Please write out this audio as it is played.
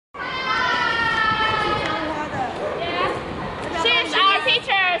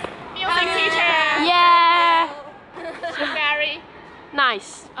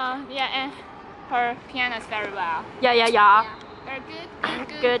Yeah, and her piano is very well. Yeah. Very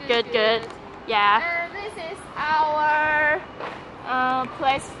Good. Yeah. And this is our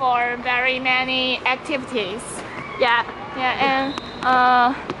place for very many activities. Yeah. And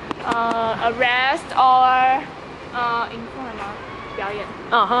a rest or inform 表演.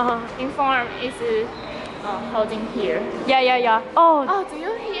 Inform is holding here. Yeah. Oh. Oh, do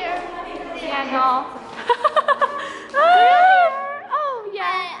you hear piano? Oh, yeah.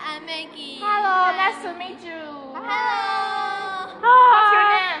 Hi, I'm Maggie. Hello, nice to meet you. Hello. What's your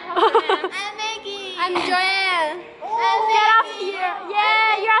name? I'm Maggie. I'm Joanne. Get up here.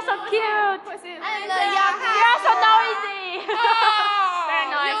 Yeah, you are so cute. I'm the young. You are so noisy. Very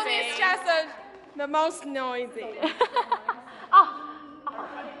noisy. Eunice just the most noisy.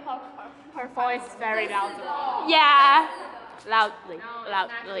 Her voice is very loud. Yeah. Loudly.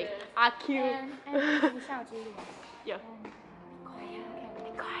 Are cute. Yeah.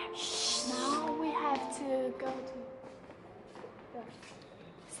 Now we have to go to the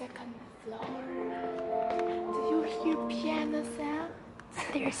second floor. Do you hear piano sound?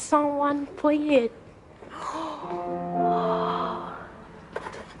 There's someone playing it.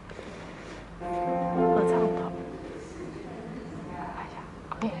 Let's help them.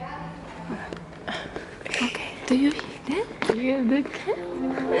 Okay. Do you hear that? Do you look?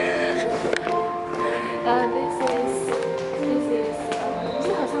 This is 是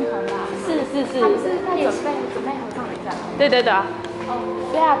合唱团吧？是。他们是在准备合唱一下。对。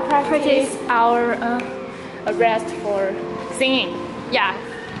Yeah, practice our rest for singing. Yeah.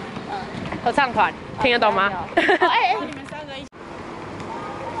 合唱团听得懂吗？你们三个一起。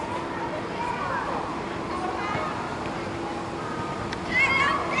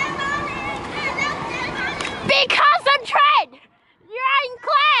 Be concentrated! You're in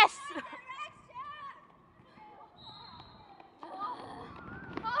class!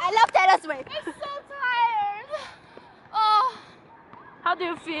 I love Taylor Swift. I'm so tired. Oh, How do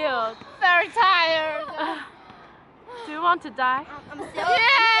you feel? very tired. Do you want to die? I'm still very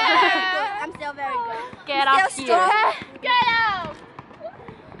good. I'm still very good. Get I'm up still here. strong. Get out.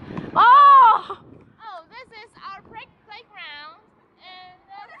 Oh! Oh, this is our playground. And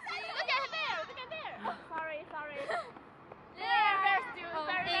look at there. Oh, sorry. They're still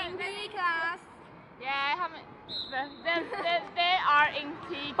very class. Yeah, they are in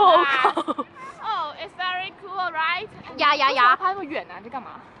P Oh, class. God. Oh, it's very cool, right? Yeah. 拍那么远啊，你在干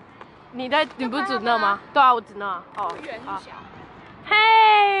嘛？你不是指那吗？对啊，我指那。哦。远一小。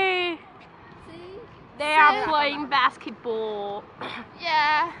Hey! See? They are playing basketball.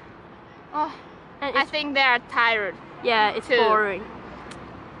 Yeah. Oh, And I it's, think they are tired. yeah, it's too. boring.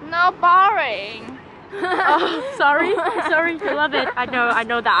 No boring. Oh, sorry. I love it. I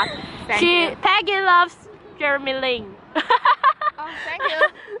know that. Thank you. Peggy loves Jeremy Lin. Oh, thank you.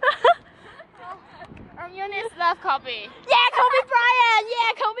 Eunice love Kobe. Yeah, Kobe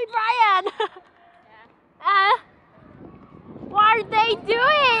Bryant. What are they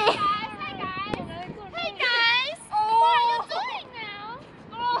doing? Hey guys. What are you doing now?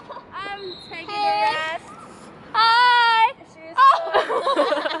 Oh. I'm taking a rest. Hi.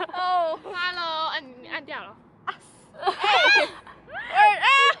 Oh, hello. 你按掉了。好热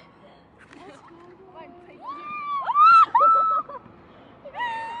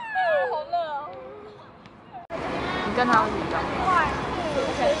哦。你跟他们比较。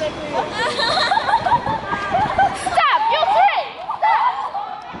 Stop, you three. Stop.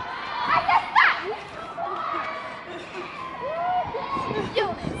 I said stop.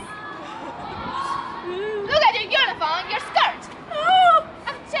 Look at your uniform, your skirt.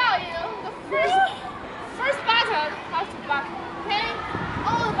 I'm telling you, the first button has to buckle, okay?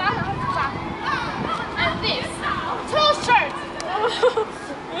 All the buttons have to buckle. And this, 2 shirts.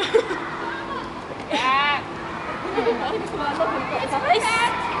 Yeah. It's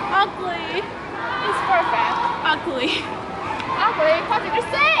perfect. Ugly. It's perfect. Ugly. Ugly, what did you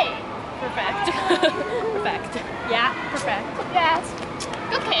say? Perfect. Yeah, perfect. Yes.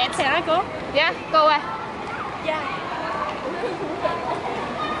 Good kids. Can I go? Yeah, go away. Yeah.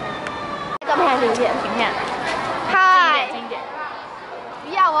 照片还是影片？嗨，经典。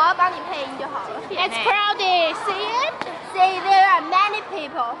不要，我要帮你配音就好了。 It's crowded. See it? See, there are many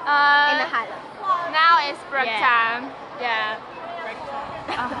people in the Highland. Now it's break Yeah. time. Yeah.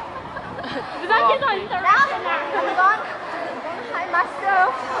 Now I'm going to hide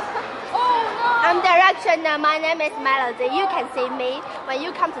myself. Oh no. I'm directioner. My name is Melody. You can see me when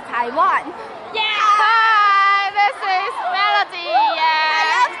you come to Taiwan. Hi, this is Melody. I Yeah.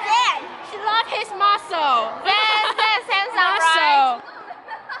 love Dan. She loves his muscle. That's handsome, right?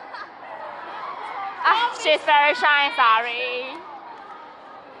 She's very shy. Sorry.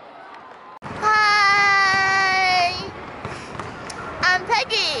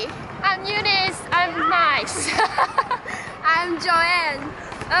 Maggie. I'm Eunice. I'm nice. I'm Joanne.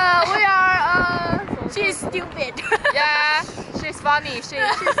 We are. She's stupid. Yeah, she's funny. Eunice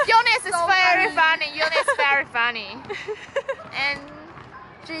is so very funny. funny. Eunice is very funny. And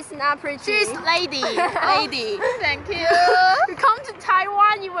She's not pretty. She's lady. Lady. thank you. You come to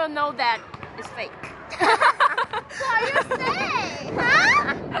Taiwan, you will know that it's fake. What are you saying?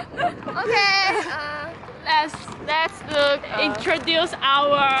 Huh? Okay. Let's look. Introduce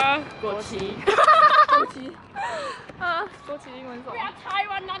our 国旗。国旗。国旗英文是什么？ We are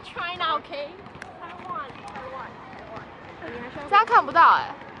Taiwan, not China, OK? Taiwan. 这样看不到哎。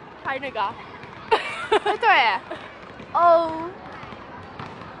拍那个啊。对哎。哦。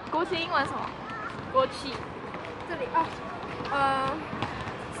国旗英文什么？国旗。这里啊，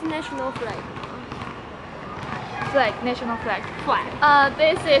是 national flag. Flag, national flag.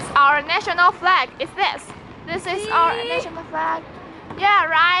 This is our national flag. Is this? This is our national flag. Yeah,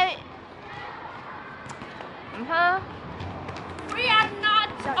 right. We are not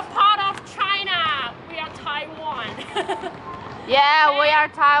a part of China. We are Taiwan. Yeah, we are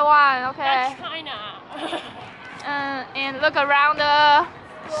Taiwan. Okay. Not China. And look around the.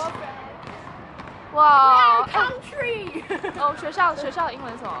 Wow. Country. 哦，学校的英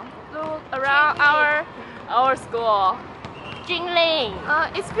文是什么 ？Look around our school. 金陵。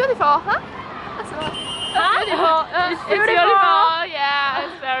It's beautiful, huh? That's beautiful. It's It's beautiful. beautiful. Yeah,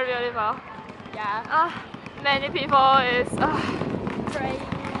 it's very beautiful. Yeah. Many people is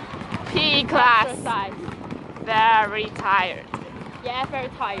PE class. Exercise. Very tired. Yeah, very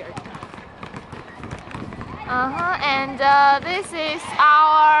tired. And this is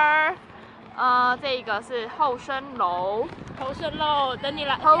our 这个是后生楼。后生楼，等你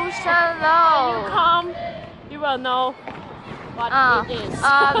来。后生 When 楼。 you come, you will know what it is.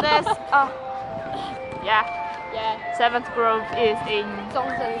 This yeah. Yeah. 7th group is in 终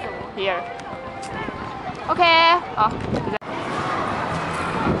身什么？ here. Okay.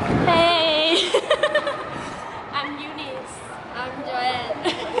 Hey. I'm Eunice. I'm Joanne.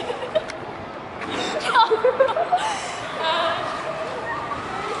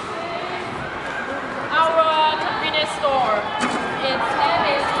 Our convenience store. Its name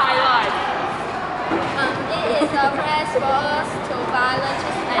is High Life. It is a place for us to buy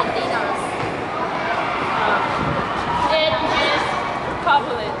lunches and dinners. It is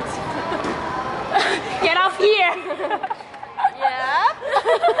popular. Get off here. Yeah.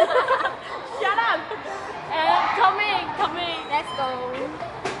 Shut up. Come in. Let's go.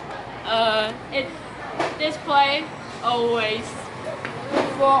 This place always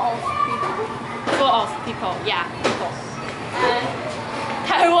full of people. Yeah, people. And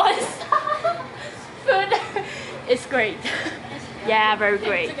Taiwan's food is great. Yeah, very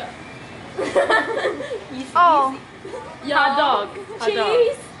great. Oh, Hot dog.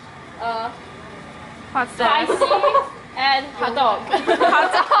 Cheese. what's that? Spicy and hot dog.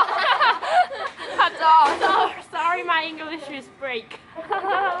 Hot dog. Sorry, my English is break.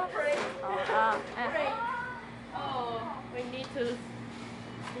 Oh, we need to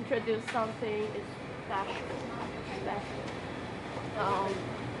introduce something special. Oh,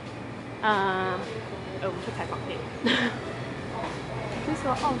 我们去采访店。就说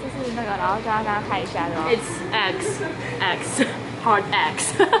哦，这是那个，然后叫他跟他看一下，然后 It's X, hard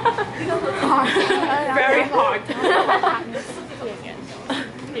X. Very hard.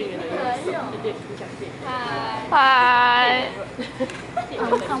 店员的意思，有点不想见。嗨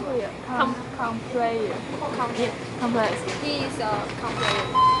Complayer. He is a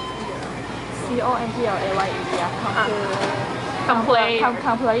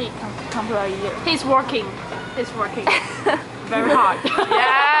complayer. Complayer. He's working. Very hard.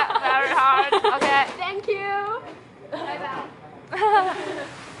 Yeah, very hard. Okay. Thank you. Bye bye.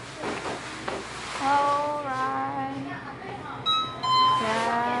 Alright.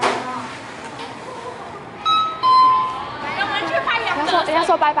 Yeah. 人家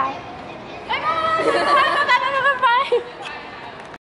说拜拜。拜拜。